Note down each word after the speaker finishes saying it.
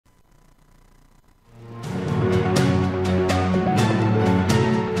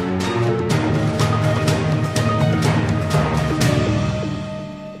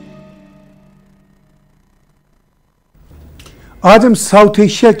आज हम south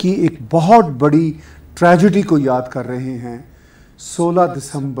Asia की एक बहुत बड़ी ट्रेजेडी को याद कर रहे हैं। 16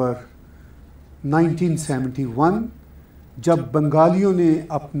 दिसंबर 1971 जब बंगालियों ने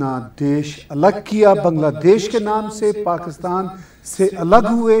अपना देश अलग किया, बांग्लादेश के नाम से पाकिस्तान से अलग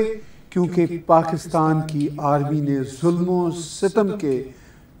हुए, क्योंकि पाकिस्तान की आर्मी ने जुल्म सितम के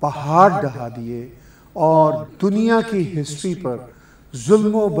पहाड़ ढहा दिए और दुनिया की हिस्ट्री पर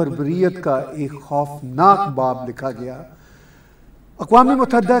जुल्म बर्बरियत का एक खौफनाक बाब लिखा गया। अक़वाम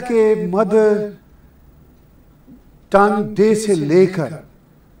मुत्तहिदा के मदर टंग डे से लेकर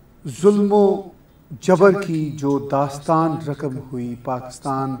जुल्म जबर की जो दास्तान रकम हुई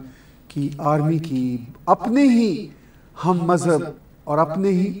पाकिस्तान की आर्मी की, अपने ही हम मज़हब और अपने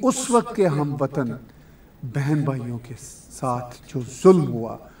ही उस वक्त के हम वतन बहन भाइयों के साथ जो जुल्म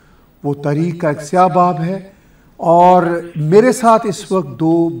हुआ, वो तारीख का एक स्याह बाब है। और मेरे साथ इस वक्त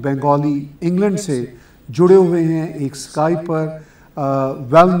दो बंगाली इंग्लैंड से जुड़े हुए हैं। एक स्काइप पर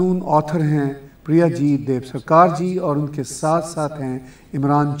वेल नोन ऑथर हैं प्रियाजीत देबसरकार जी, और उनके साथ साथ हैं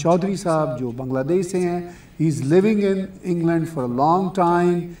इमरान चौधरी साहब जो बांग्लादेश से हैं। He is living in England for a long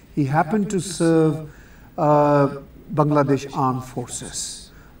time. He happen to serve Bangladesh Armed Forces.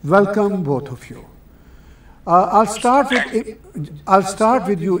 Welcome both of you. I'll start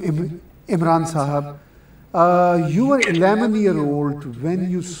with you, Imran Sahab. You were 11-year-old when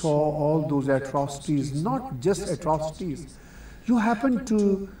you saw all those atrocities, not just atrocities. You happened to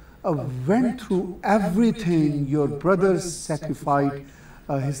went through everything. Your brother sacrificed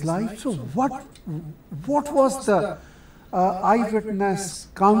his life. So what was the eyewitness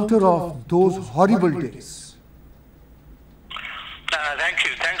counter of those horrible days? Thank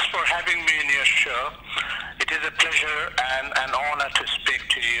you. Thanks for having me in your show. It is a pleasure and an honor to speak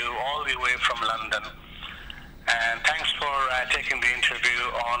to you all the way from London. And thanks for taking the interview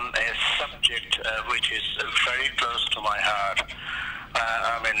on a subject which is very close to my heart.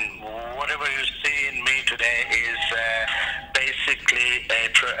 I mean, whatever you see in me today is basically a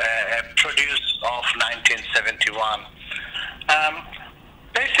produce of 1971.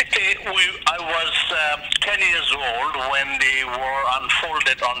 Basically, I was 10 years old when the war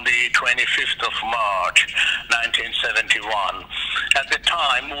unfolded on the 25th of March 1971. At the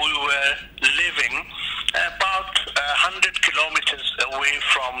time, we were living about 100 kilometers away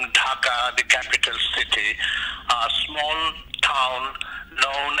from Dhaka, the capital city, a small town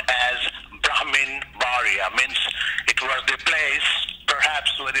known as Brahmin Baria. Means it was the place,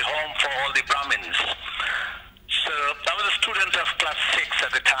 perhaps, where the home for all the Brahmins. So I was a student of class 6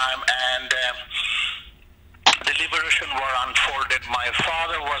 at the time, and the Liberation War unfolded. My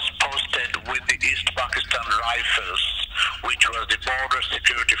father was posted with the East Pakistan Rifles, which was the Border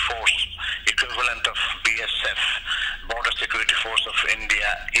Security Force equivalent of BSF, Border Security Force of India,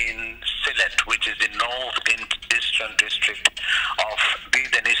 in Sylhet, which is the north-eastern district of the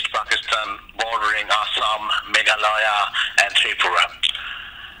then East Pakistan, bordering Assam, Meghalaya, and Tripura.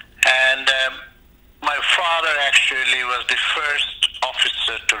 And my father actually was the first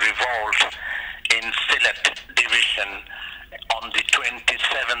officer to revolt in Sylhet Division on the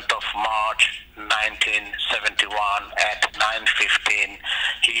 27th of March 1971 at 9:15.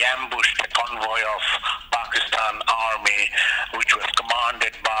 He ambushed a convoy of Pakistan Army, which was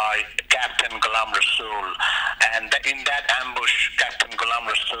commanded by Captain Ghulam Rasool. And in that ambush, Captain Ghulam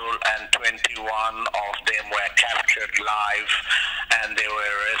Rasool and 21 of them were captured live, and they were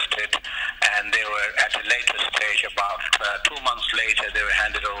arrested, and they were at a later stage, about 2 months later, they were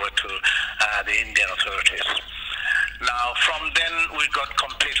handed over to the Indian authorities. Now, from then, we got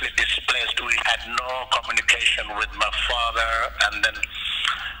completely displaced. We had no communication with my father, and then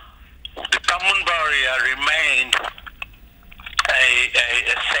the Brahmanbaria remained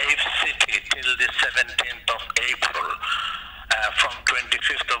a safe city till the 17th of April, from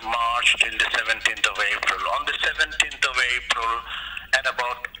 25th of March till the 17th of April. On the 17th of April, at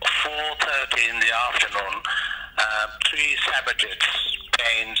about 4:30 in the afternoon, 3 Sabaths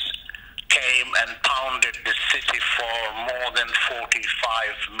planes came and pounded the city for more than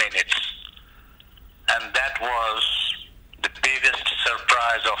 45 minutes. And that was the biggest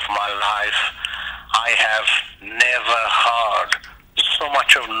surprise of my life. I have never heard so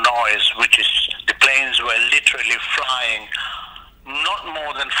much of noise, which is, the planes were literally flying not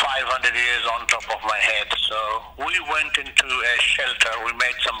more than 500 years on top of my head. So we went into a shelter, we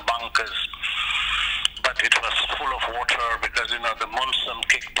made some bunkers, but it was full of water because, you know, the monsoon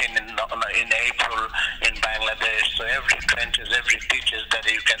kicked in April in Bangladesh. So every trenches, every ditches that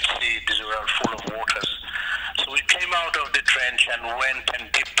you can see, these were all full of waters. So we came out of the trench and went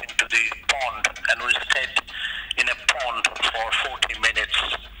and dipped into the pond, and we stayed in a pond for 40 minutes.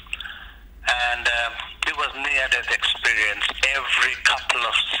 And it was near-death experience.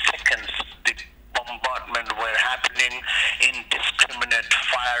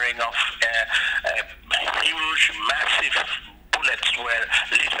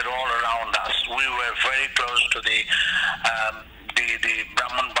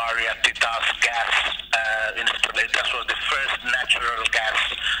 gas installation. That was the first natural gas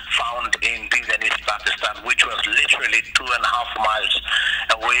found in East and East Pakistan, which was literally 2.5 miles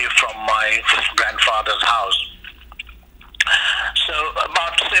away from my grandfather's house. So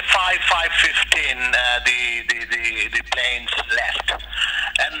about say 5:15, the planes left,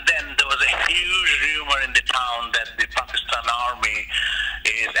 and then there was a huge rumor in the town that the Pakistan army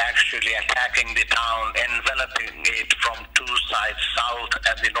is actually attacking the town, enveloping it from two sides, south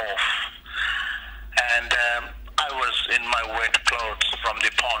and the north. And I was in my wet clothes from the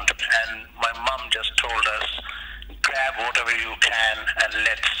pond, and my mom just told us, grab whatever you can and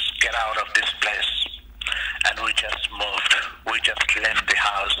let's get out of this place. And we just moved. We just left the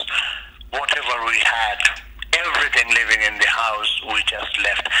house. Whatever we had, everything living in the house, we just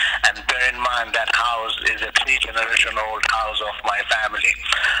left. And bear in mind that house is a 3-generation-old house of my family.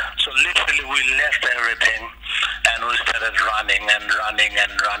 So literally we left everything and we started running and running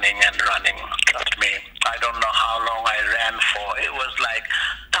and running and running. Trust me, I don't know how long I ran for. It was like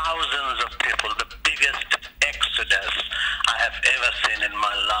thousands of people, the biggest exodus I have ever seen in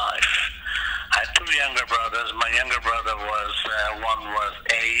my life. I had 2 younger brothers. My younger brother was, one was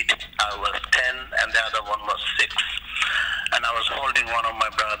 8, I was 10, and the other one was 6. And I was holding one of my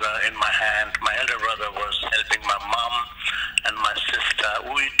brother in my hand. My elder brother was helping my mom and my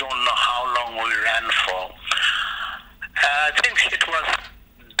sister. We don't know how long we ran for. I think it was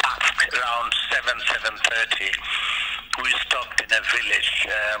dusk, around 7:30. We stopped in a village.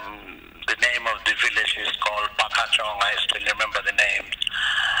 The name of the village is called Pakachong. I still remember the name.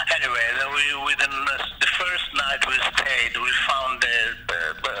 Anyway, within the first night we stayed, we found a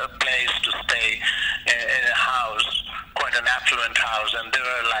place to stay in a house, quite an affluent house, and there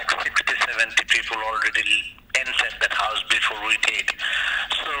were like 60-70 people already inside that house before we did.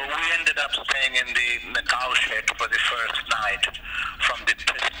 So we ended up staying in the cow shed for the first night, from the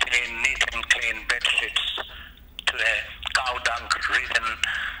pristine, neat and clean bed sheets to a cow dung ridden,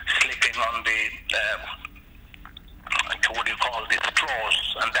 sleeping on the what do you call the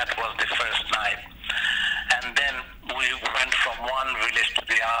straws, and that was the first night. And then we went from one village to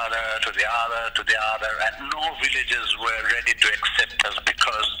the other, to the other, to the other, and no villages were ready to accept us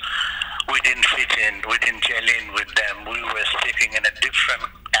because we didn't fit in, we didn't gel in with them. We were speaking in a different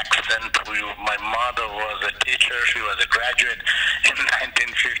accent. My mother was a teacher, she was a graduate in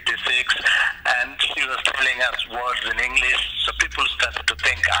 1956, and she was telling us words in English, so people started to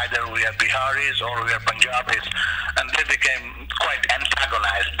think either we are Biharis or we are Punjabis, and they became quite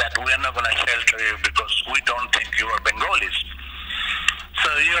antagonized that we are not going to shelter you because we don't think you are Bengalis.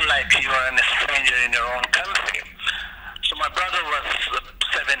 So you're like you are a stranger in your own country. So my brother was a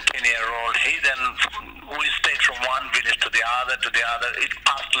 17-year-old. We stayed from one village to the other, to the other. It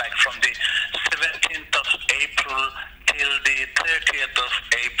passed like from the 17th of April till the 30th of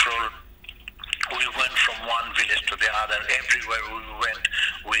April. We went from one village to the other. Everywhere we went,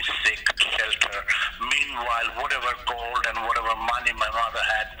 we sought shelter. Meanwhile, whatever gold and whatever money my mother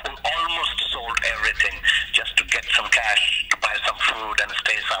had, we almost sold everything just to get some cash to buy some food and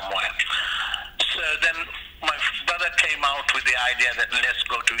stay somewhere. So then my brother came out with the idea that let's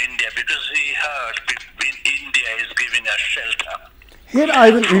go to India because he heard India is giving us shelter. Here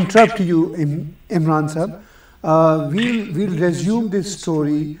I will interrupt you, Imran sir. We'll resume this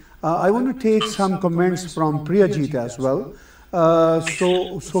story. I want to take some comments from Priyajit as well.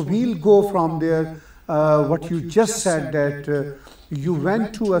 So we'll go from there. What you just said, that you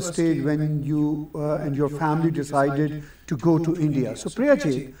went to a stage when you and your family decided to go to India. So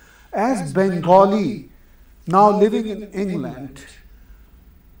Priyajit, as Bengali, now living in England,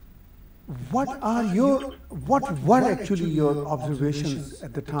 what were actually your observations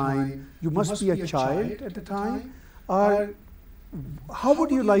at the time? You must be a child at the time, or how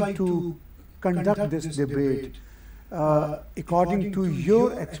would you like to conduct this debate according to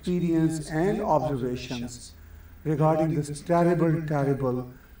your experience and observations regarding this terrible, terrible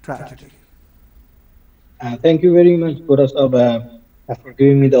tragedy? Thank you very much, Gurasab, for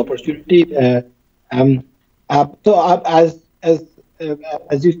giving me the opportunity.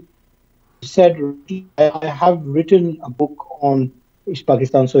 As you said, I have written a book on East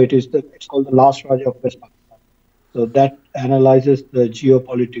Pakistan. So it's called The Last Raja of West Pakistan. So that analyzes the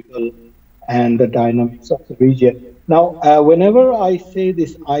geopolitical and the dynamics of the region. Now, whenever I say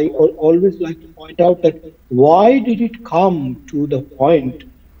this, I always like to point out that why did it come to the point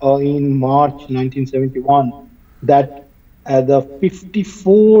in March 1971 that the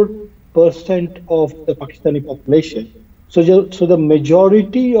 54% of the Pakistani population, so the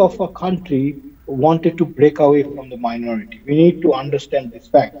majority of a country wanted to break away from the minority. We need to understand this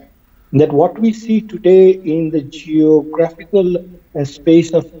fact. that what we see today in the geographical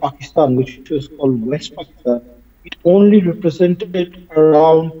space of Pakistan, which was called West Pakistan, it only represented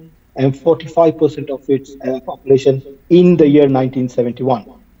around 45% of its population in the year 1971.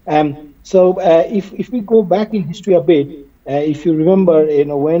 If we go back in history a bit, if you remember,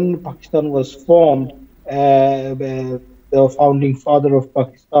 when Pakistan was formed, the founding father of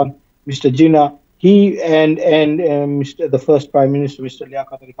Pakistan, Mr. Jinnah, he and Mr. the first Prime Minister, Mr.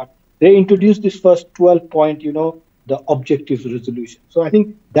 Liaquat Ali Khan, they introduced this first 12 point, the objectives resolution. So I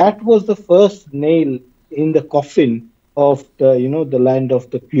think that was the first nail in the coffin of the land of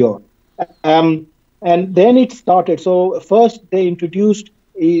the pure. And then it started. So first they introduced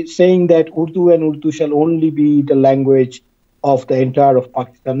saying that Urdu and Urdu shall only be the language of the entire of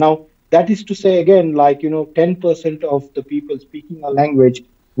Pakistan. Now, that is to say, again, 10% of the people speaking a language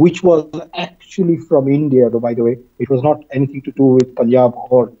which was actually from India, though, by the way, it was not anything to do with Punjab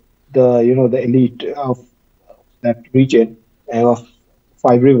or the elite of that region of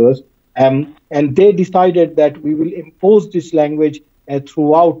Five Rivers. And they decided that we will impose this language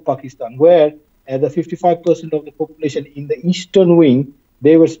throughout Pakistan, where the 55% of the population in the eastern wing,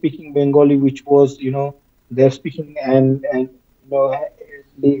 they were speaking Bengali, which was, they're speaking and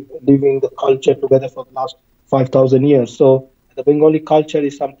living the culture together for the last 5,000 years. So the Bengali culture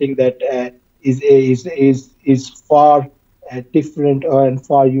is something that is far different and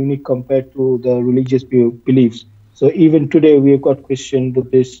far unique compared to the religious beliefs. So even today, we've got Christian,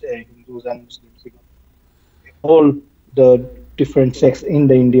 Buddhist, Hindus, and Muslims. All the different sects in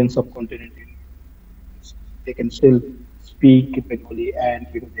the Indian subcontinent, they can still speak Bengali and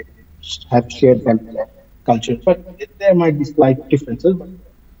they can have shared culture. But there might be slight differences. But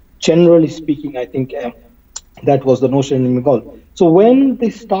generally speaking, I think that was the notion in Bengal. So when they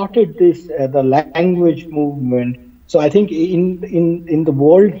started this, the language movement, so I think in the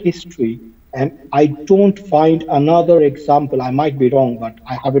world history, and I don't find another example, I might be wrong, but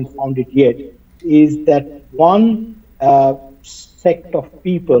I haven't found it yet, is that one sect of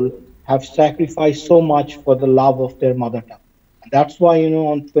people have sacrificed so much for the love of their mother tongue. And that's why,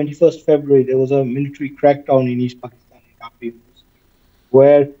 on 21st February, there was a military crackdown in East Pakistan, in Dhaka University,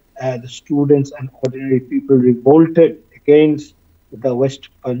 where the students and ordinary people revolted against the West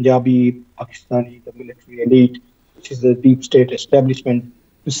Punjabi, Pakistani, the military elite, which is the deep state establishment,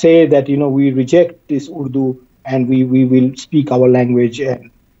 to say that, we reject this Urdu and we will speak our language and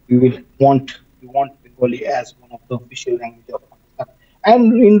we want Bengali as one of the official languages of Pakistan.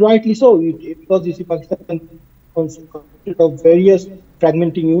 And rightly so, because you see, Pakistan consisted of various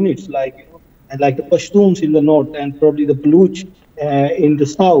fragmenting units, like the Pashtuns in the north and probably the Baluch in the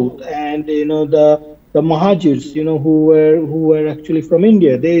south, and the Mahajirs, who were actually from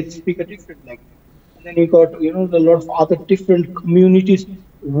India. They speak a different language. And then you got a lot of other different communities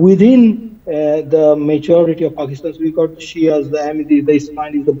within the majority of Pakistan. So we got the Shias, the Ahmadis, the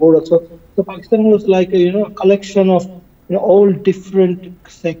Ismailis, the Bohras. So Pakistan was like a collection of all different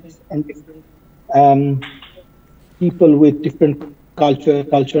sects and different people with different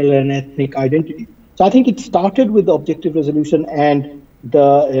cultural and ethnic identity. So I think it started with the objective resolution and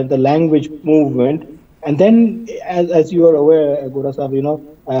the language movement. And then, as you are aware, Gura Sahib,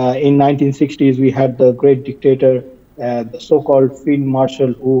 in 1960s, we had the great dictator, the so-called Field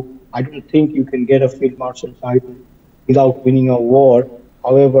Marshal, who I don't think you can get a Field Marshal title without winning a war.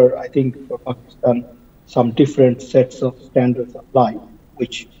 However, I think for Pakistan, some different sets of standards apply,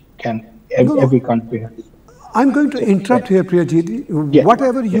 which every country has. I'm going to interrupt here, Priyajit. Yeah.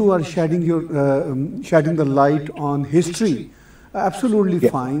 Whatever you are shedding the light on history, absolutely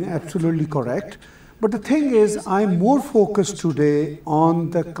fine, absolutely correct. But the thing is, I'm more focused today on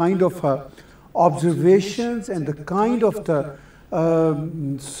the kind of observations and the kind of the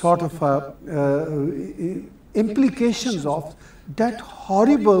sort of implications of that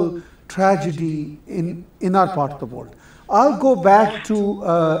horrible tragedy in our part of the world. I'll go back to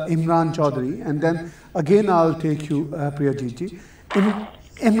Imran Chowdhury, and then again I'll take you, Priyajit ji.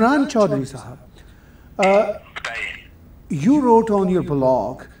 Imran Chowdhury Sahab, you wrote on your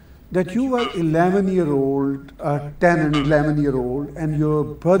blog that you were 11-year-old, 10 and 11-year-old, and your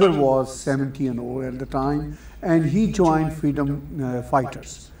brother was 17-year-old at the time, and he joined freedom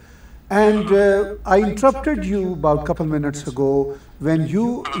fighters. And I interrupted you about a couple minutes ago when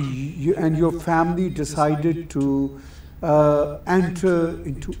you and your family decided to enter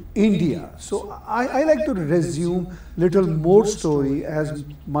into India. So I like to resume little more story, as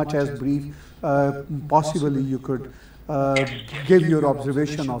much as brief possibly you could give your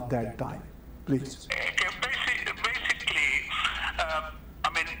observation of that time, please. Basically,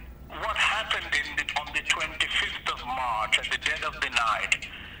 what happened on the 25th of March, at the dead of the night,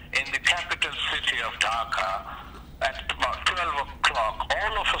 in the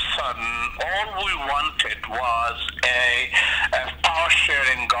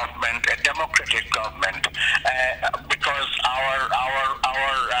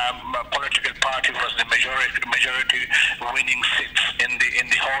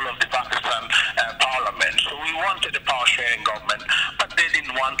whole of the Pakistan parliament. So we wanted a power sharing government, but they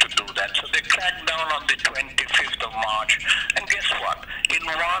didn't want to do that. So they cracked down on the 25th of March. And guess what? In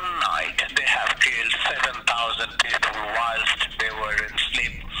one night, they have killed 7,000 people whilst they were in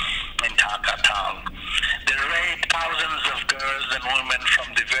sleep in Dhaka town. They raped thousands of girls and women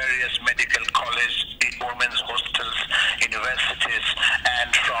from the various medical colleges, women's hostels, universities, and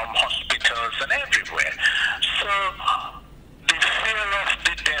from hospitals and everywhere. So the fear of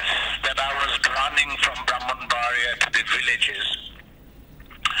the death that I was running from Brahmanbaria to the villages,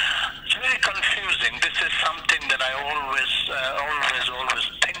 it's very confusing. This is something that I always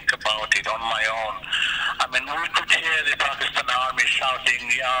think about it on my own. I mean, we could hear the Pakistan army shouting,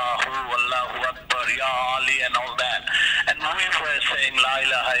 Ya Hu, Allahu Akbar, Ya Ali, and all that. And we were saying, La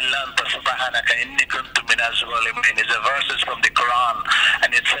ilaha illa anta subhanaka inni kuntu minaz zalimin. It's a verses from the Quran,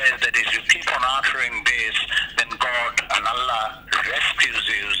 and it says that if you keep on uttering this, then God and Allah rescues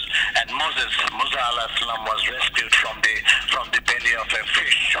you. And Musa alayhi salam was rescued from the belly of a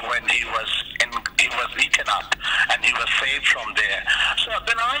fish when he was eaten up, and he was saved from there. So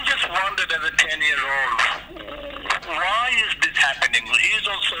then I just wondered as a 10-year-old, why is this happening? He's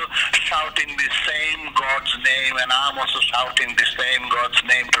also shouting the same God's name, and I'm also shouting the same God's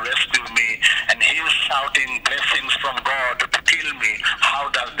name to rescue me, and he's shouting blessings from God to kill me. How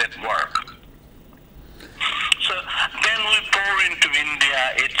does that work? So then we pour into India.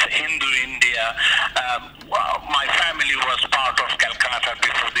 It's Hindu India. My family was part of Calcutta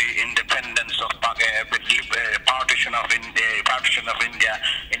before the independence of partition of India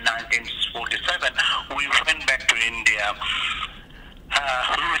in 1947. We went back to India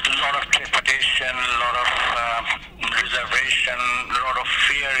with a lot of trepidation, a lot of reservation, a lot of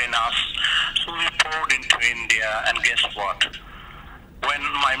fear in us. So we poured into India, and guess what? When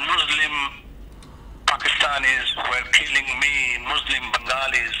my Muslim Pakistanis were killing me, Muslim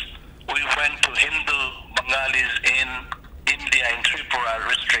Bengalis, we went to Hindu Bengalis in India, in Tripura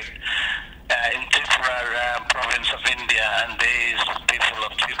district, in Tripura province of India, and these people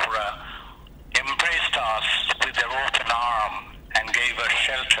of Tripura embraced us with their open arm and gave us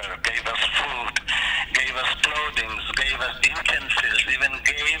shelter, gave us food, gave us clothing, gave us utensils, even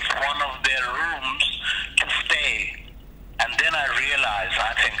gave one of their rooms to stay. And then I realized,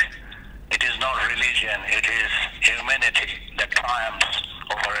 I think, it is not religion, it is humanity that triumphs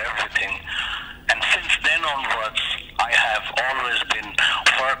over everything. And since then onwards, I have always been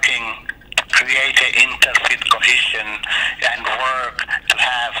working to create an interfaith cohesion and work to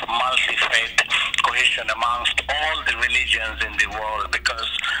have multi-faith cohesion amongst all the religions in the world, because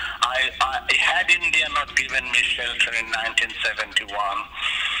had India not given me shelter in 1971,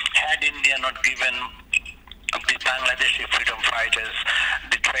 had India not given the Bangladeshi freedom fighters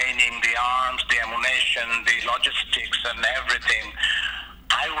the training, the arms, the ammunition, the logistics and everything,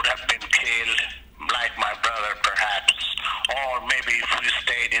 I would have been killed like my brother perhaps. Or maybe if we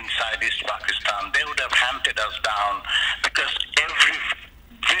stayed inside East Pakistan, they would have hunted us down, because every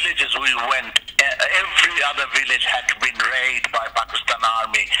villages we went, every other village had been raided by Pakistan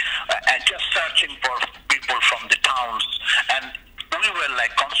army, and just searching for people from the towns. And we were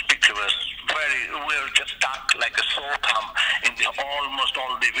like conspicuous, we were just stuck like a sore thumb in almost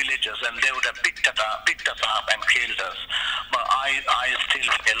all the villages, and they would have picked us up and killed us. But I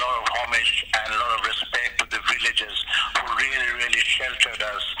still pay a lot of homage and a lot of respect to the villagers who really sheltered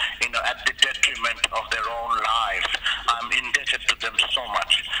us, at the detriment of their own life. I'm indebted to them so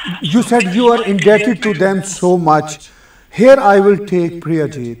much. You said you are indebted to them so much. Here I will take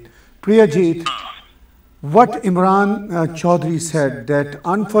Priyajit. Priyajit, what Imran Chowdhury said, that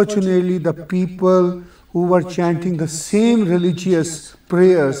unfortunately the people who were chanting the same religious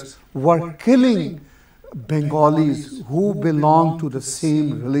prayers were killing Bengalis who belong to the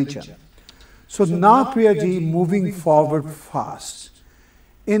same religion. So now, Priyajit, moving forward fast.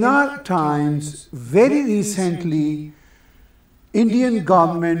 In our times, very recently, Indian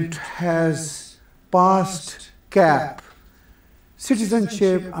government has passed CAP,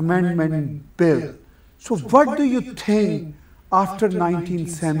 Citizenship Amendment Bill. So what do you think after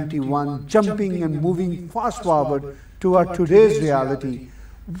 1971, jumping and moving fast forward to our today's reality,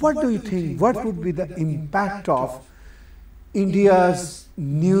 what do you think, what would be the impact of India's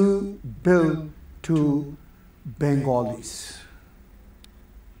new bill to Bengalis?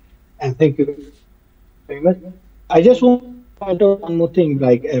 And thank you very much. I just want to point out one more thing,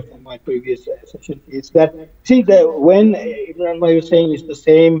 from my previous session, is that, see, when Imran was saying it's the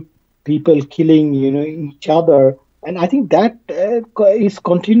same people killing, each other, and I think that is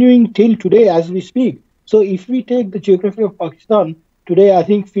continuing till today as we speak. So if we take the geography of Pakistan, today I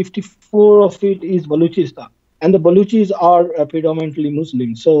think 54 of it is Balochistan. and the Baluchis are predominantly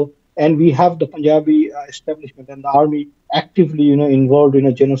Muslim. So, and we have the Punjabi establishment and the army actively, involved in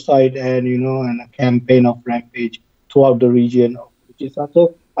a genocide and and a campaign of rampage throughout the region of Baluchistan.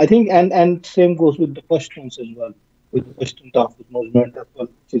 So, I think, and same goes with the Pashtuns as well, with the Pashtun Tahfuz movement as well,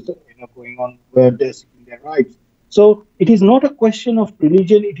 which is going on where they're seeking their rights. So it is not a question of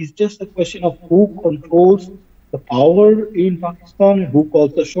religion; it is just a question of who controls the power in Pakistan, who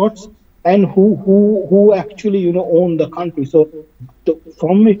calls the shots, and who actually own the country. So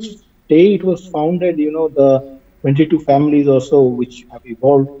from its day it was founded, the 22 families or so which have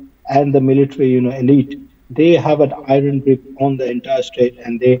evolved, and the military elite, they have an iron grip on the entire state,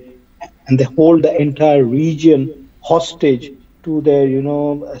 and they hold the entire region hostage to their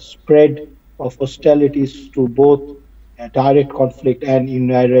spread of hostilities to both direct conflict and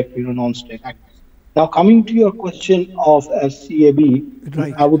indirect non-state actors. Now, coming to your question of CAB,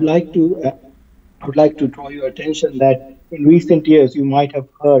 Right. I would like to draw your attention that in recent years you might have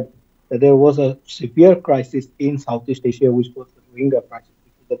heard that there was a severe crisis in Southeast Asia, which was the Rohingya crisis,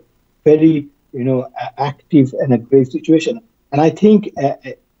 which was a very active and a grave situation. And I think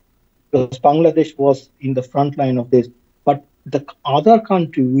because Bangladesh was in the front line of this, but the other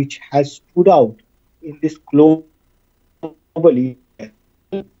country which has stood out in this globally,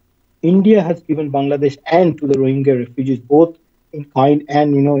 India has given Bangladesh and to the Rohingya refugees both in kind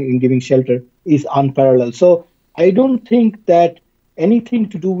and in giving shelter is unparalleled. So I don't think that anything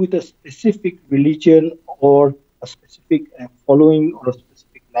to do with a specific religion or a specific following or a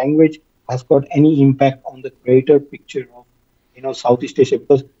specific language has got any impact on the greater picture of Southeast Asia,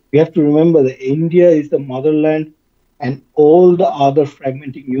 because we have to remember that India is the motherland and all the other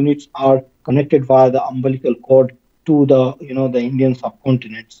fragmenting units are connected via the umbilical cord to the the Indian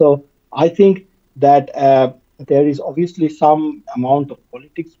subcontinent. So I think that there is obviously some amount of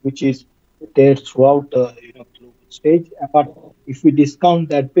politics which is there throughout the global stage. But if we discount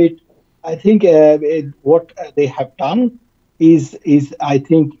that bit, I think what they have done is I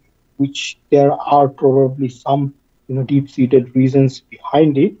think, which there are probably some deep-seated reasons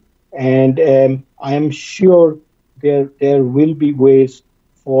behind it, and I am sure there will be ways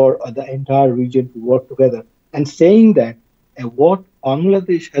for the entire region to work together. And saying that, what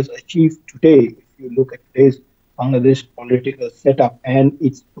Bangladesh has achieved today, if you look at today's Bangladesh political setup and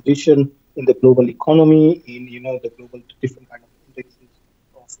its position in the global economy, in the global different kind of indexes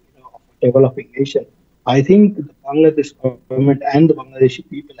of of a developing nation, I think the Bangladesh government and the Bangladeshi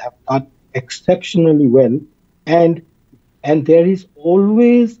people have done exceptionally well, and there is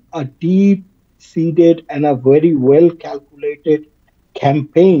always a deep seated and a very well calculated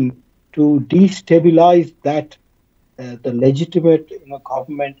campaign to destabilize that the legitimate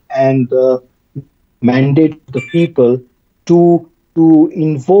government and the mandate of the people to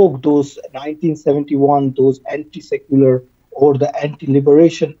invoke those 1971 those anti-secular or the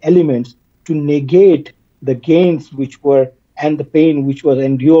anti-liberation elements to negate the gains which were and the pain which was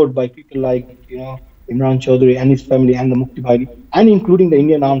endured by people like Imran Chowdhury and his family and the Mukti Bahini, and including the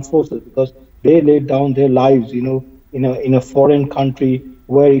Indian Armed Forces, because they laid down their lives in a foreign country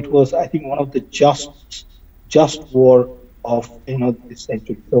where it was, I think, one of the just war of this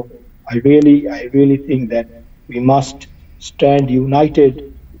century. So I really think that we must stand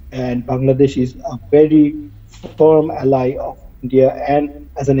united, and Bangladesh is a very firm ally of India and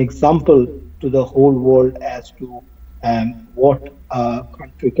as an example to the whole world as to what a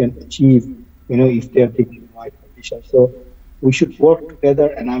country can achieve, if they are taking the right position. So we should work together,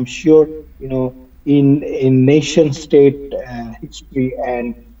 and I'm sure, in nation state history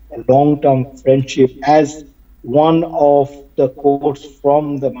and a long-term friendship, as one of the quotes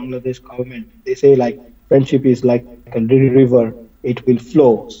from the Bangladesh government, they say like friendship is like a river, it will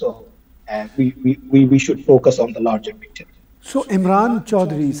flow. So we should focus on the larger picture. So, Imran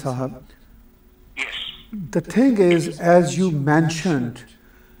Chaudhry Sahab, the thing is, as you mentioned,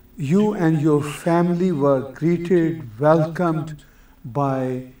 you and your family were greeted, welcomed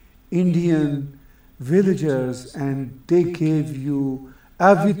by Indian villagers, and they gave you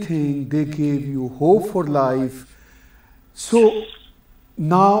everything, they gave you hope for life. So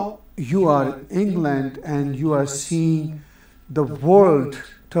now you are in England and you are seeing the world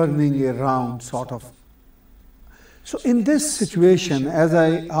turning around, sort of. So in this situation, as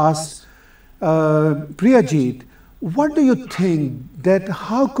I asked Priyajit, what do you think that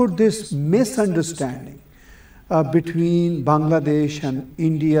how could this misunderstanding between Bangladesh and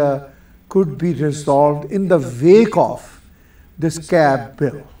India could be resolved in the wake of this CAB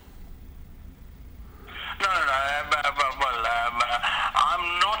bill? No. Well, I'm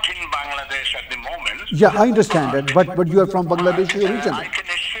not in Bangladesh at the moment. Yeah, I understand that, but you are from Bangladesh originally. I can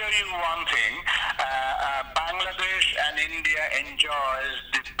assure you one thing.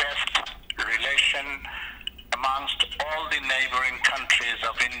 is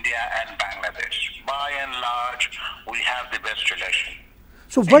of India and Bangladesh. By and large, we have the best relation.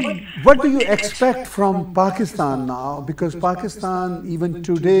 So what do you expect from Pakistan now? Because Pakistan even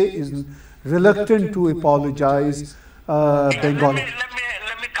today is reluctant to apologize. Bengali.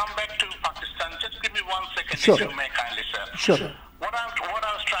 Let me come back to Pakistan. Just give me 1 second, Sure. if you may kindly, sir. Sure. What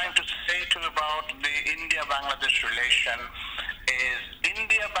I was trying to say to you about the India-Bangladesh relation is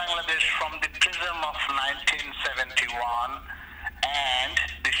India-Bangladesh from the prism of 1971 and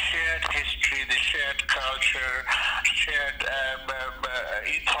the shared history, the shared culture, shared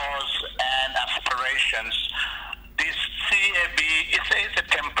ethos and aspirations. This CAB is a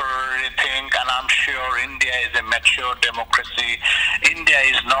temporary thing, and I'm sure India is a mature democracy. India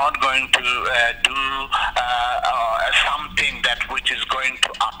is not going to do something which is going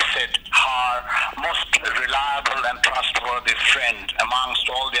to upset her most reliable and trustworthy friend amongst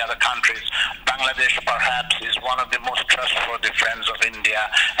all the other countries. Bangladesh perhaps is one of the most trustworthy friends of India,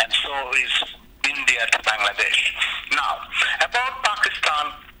 and so is India to Bangladesh. Now, about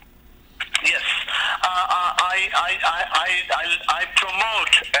Pakistan, yes, I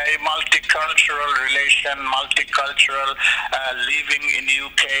promote a multicultural relation, multicultural living in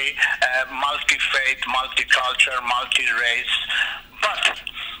UK, multi-faith, multiculture, multi-race. But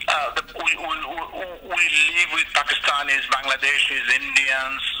we live with Pakistanis, Bangladeshis,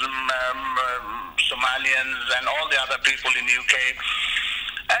 Indians, Somalians, and all the other people in UK.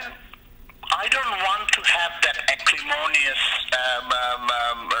 And I don't want to have that acrimonious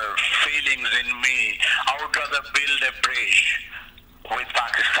feelings in me. I would rather build a bridge with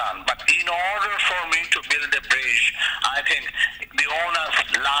Pakistan. But in order for me to build a bridge, I think the onus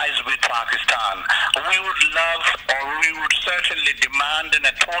lies with Pakistan. We would love, or we would certainly demand an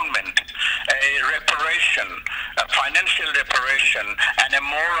atonement, a reparation, a financial reparation, and a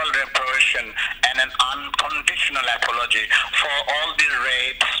moral reparation, and an unconditional apology for all the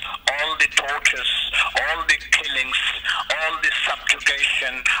rapes, all the tortures, all the killings, all the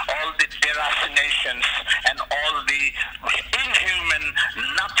subjugation, all the deracinations, and all the inhuman,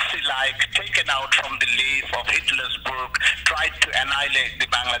 Nazi-like, taken out from the leaf of Hitler's book, tried to annihilate the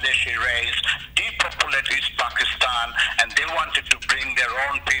Bangladeshi race, depopulate East Pakistan, and they wanted to bring their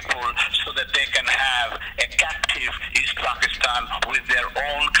own people so that they can have a captive East Pakistan with their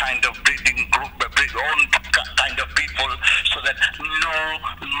own kind of breeding group, own kind of people, so that no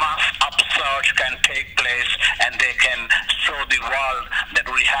mass upsurge can take place and they can show the world that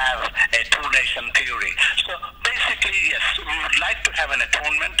we have a two-nation theory. So basically, yes, we would like to have an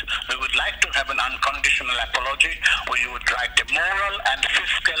atonement, we would like to have an unconditional apology, we would like a moral and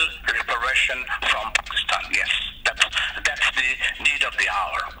fiscal reparation from Pakistan. Yes, that's the need of the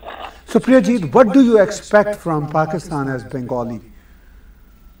hour. So Priyajit, what do you expect from Pakistan as Bengali?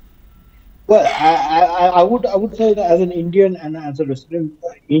 Well, I would say that as an Indian and as a resident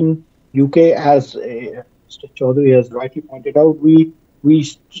in UK, as Mr. Chowdhury has rightly pointed out, we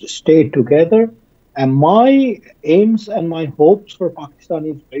stay together, and my aims and my hopes for Pakistan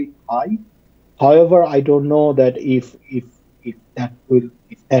is very high. However, I don't know that if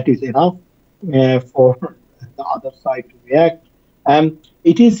that is enough for the other side to react.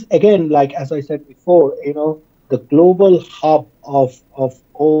 It is, again, like as I said before, the global hub of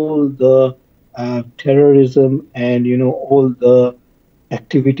all the terrorism and all the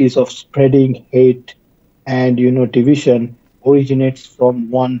activities of spreading hate and division originates from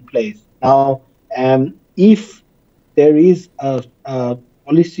one place. Now, if there is a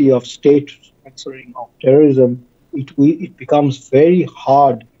policy of state sponsoring of terrorism, it becomes very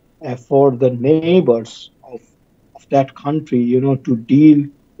hard for the neighbors of that country, to deal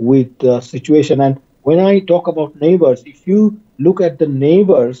with the situation. And when I talk about neighbors, if you look at the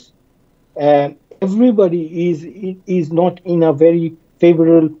neighbors, everybody is not in a very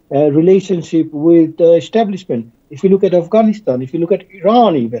favorable relationship with the establishment. If you look at Afghanistan, if you look at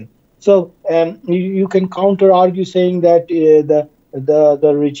Iran, even so, you can counter argue saying that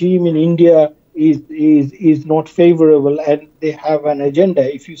the regime in India is not favorable and they have an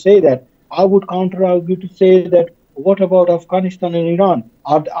agenda. If you say that, I would counter argue to say that what about Afghanistan and Iran?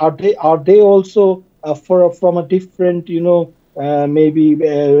 Are they also from a different maybe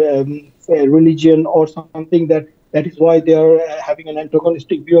religion or something that is why they are having an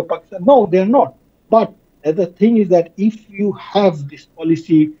antagonistic view of Pakistan? No, they are not. But the thing is that if you have this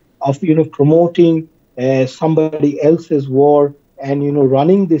policy of promoting somebody else's war and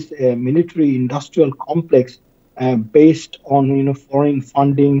running this military industrial complex based on foreign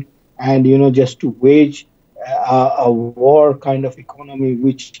funding and just to wage a war kind of economy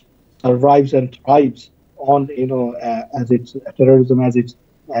which survives and thrives on as its terrorism, as its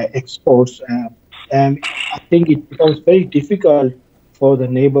exports, and I think it becomes very difficult for the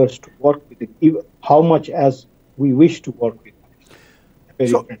neighbors to work with it, how much as we wish to work with Pakistan very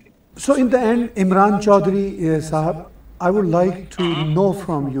friendly. So in the end, Imran Chowdhury Sahab, I would like to know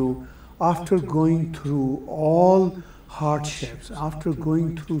from you, after going through all hardships, after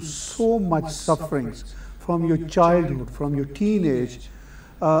going through so much sufferings from your childhood, from your teenage,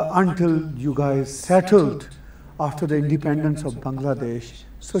 until you guys settled after the independence of Bangladesh.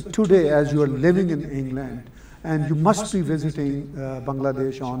 So today, as you are living in England, and you must be visiting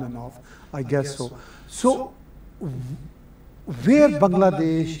Bangladesh on and off, I guess so. So where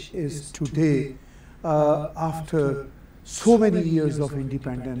Bangladesh is today, after so many years of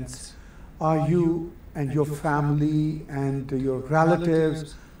independence, are you and your family and your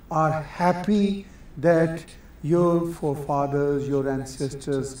relatives are happy that your forefathers, your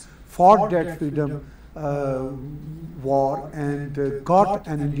ancestors fought that freedom war and got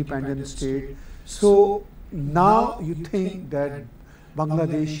an independent state? So now you think that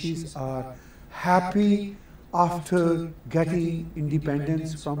Bangladeshis are happy after getting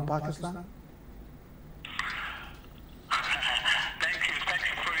independence from Pakistan? Thank you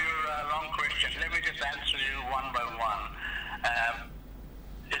for your long question. Let me just answer you one by one.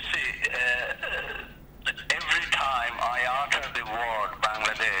 You see, every time I utter the word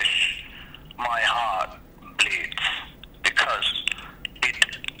Bangladesh, my heart bleeds, because it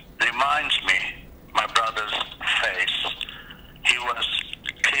reminds me my brother's face. He was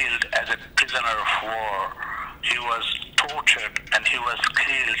killed as a prisoner of war. He was tortured and he was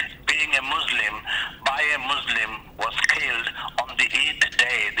killed. Being a Muslim, by a Muslim, was killed on the Eid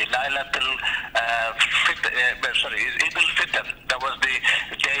day, the Eid al-Fitr. That was the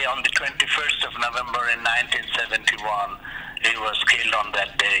day on the 21st of November in 1971. He was killed on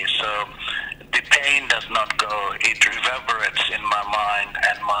that day. So the pain does not go. It reverberates in my mind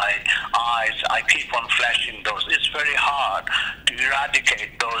and my eyes. I keep on flashing those. It's very hard to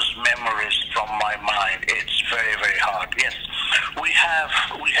eradicate those memories from my mind. It's very, very hard. Yes, we have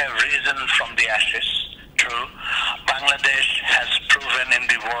risen from the ashes. True. Bangladesh has proven in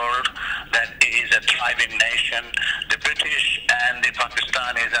the world that it is a thriving nation. The British and the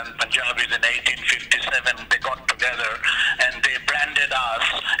Pakistanis and Punjabis in 1857, they got together and they branded us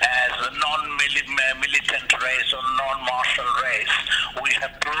as a non-militant race or non-martial race. We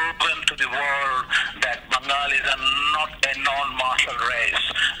have proven to the world that Bengalis are not a non-martial race.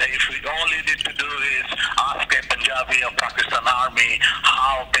 All you need to do is ask a Punjabi or Pakistan army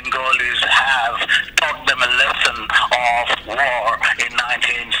how Bengalis have taught them a lesson of war in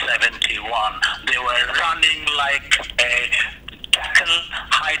 1971. They were running like a jackal,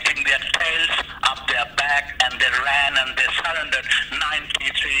 hiding their tails up their back, and they ran and they surrendered.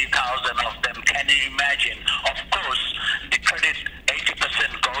 93,000 of them. Can you imagine? Of course, the credit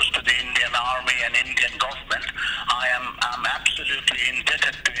 80% goes to the Indian Army and Indian government. I'm absolutely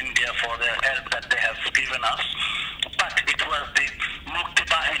indebted to India for their help that they have given us. But it was the Mukti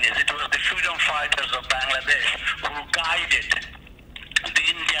Bahinis, it was the freedom fighters of Bangladesh who guided the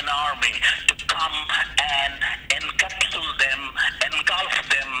Indian Army to come and encapsule them, engulf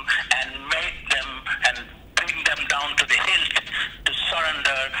them, and make them and bring them down to the hilt to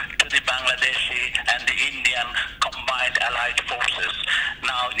surrender to the Bangladeshi and the Indian combined allied forces.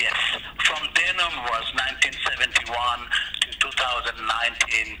 Now, yes, from then onwards, 1971 to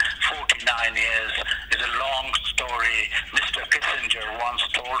 2019, 49 years is a long story. Mr. Kissinger once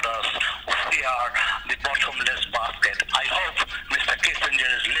told us we are the bottomless basket. I hope Mr.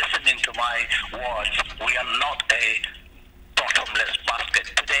 Kissinger is listening to my words. We are not a bottomless basket.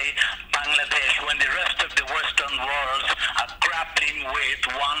 Today, Bangladesh, when the rest of the Western world are grappling with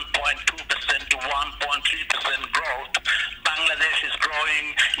 1.2% to 1.3% growth, Bangladesh is growing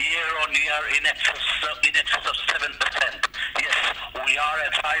year on year in excess of 7%. Yes, we are a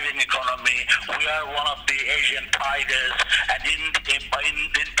thriving economy. We are one of the Asian tigers, and in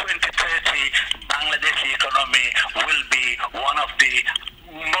 2030, Bangladeshi economy will be one of the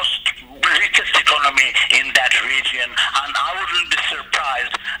most richest economy in that region. And I wouldn't be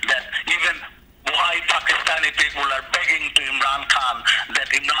surprised that even why Pakistani people are begging to Imran Khan that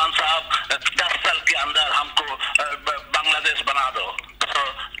Imran Sahab, 10 saal ke andar humko Bangladesh bana do. So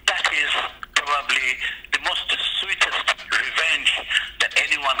that is probably the most sweetest revenge that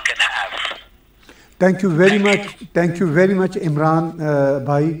anyone can have. Thank you very much. Thank you very much, Imran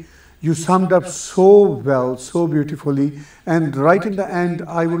Bhai. You summed up so well, so beautifully. And right in the end,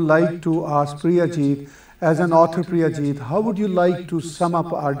 I would like to ask Priyajit, as an author, Priyajit, how would you like to sum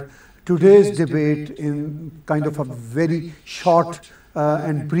up our today's debate in kind of a very short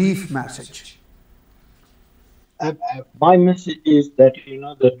and brief message? My message is that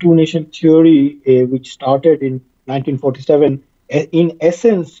the two-nation theory, which started in 1947, In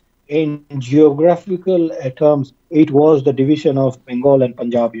essence, in geographical terms, it was the division of Bengal and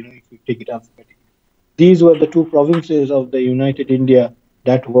Punjab, if you take it alphabetically. These were the two provinces of the United India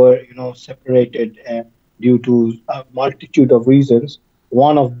that were, separated due to a multitude of reasons.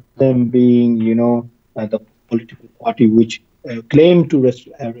 One of them being, the political party which claimed to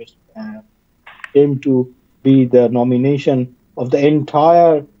came to be the nomination of the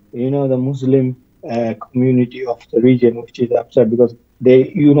entire, the Muslim community of the region, which is absurd because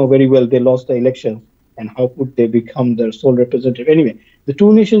they, very well, they lost the elections, and how could they become their sole representative? Anyway, the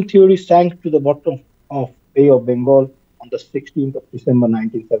two nation theory sank to the bottom of Bay of Bengal on the 16th of December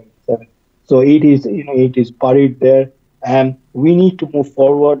 1977. So it is buried there, and we need to move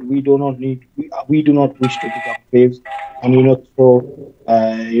forward. We do not wish to become slaves and throw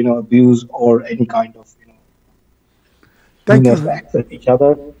abuse or any kind of Thank heinous you. acts at each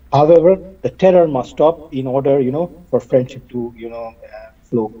other. However, the terror must stop in order for friendship to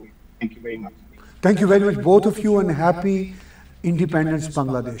flow. Thank you very much. Thank you very much, both of you, and happy Independence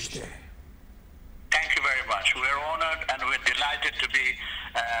Bangladesh Day. Thank you very much. We're honored and we're delighted to be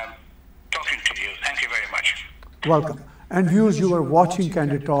talking to you. Thank you very much. Welcome. And viewers, you are watching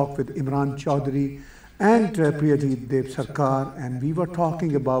Candid Talk with Imran Chowdhury and Priyajit Debsarkar, and we were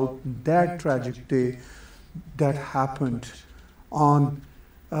talking about that tragic day that happened on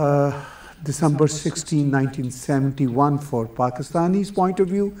December 16, 1971 for Pakistanis' point of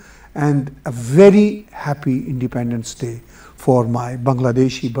view, and a very happy Independence Day for my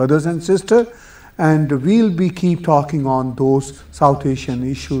Bangladeshi brothers and sisters. And we'll keep talking on those South Asian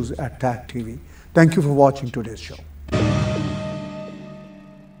issues at TAC TV. Thank you for watching today's show.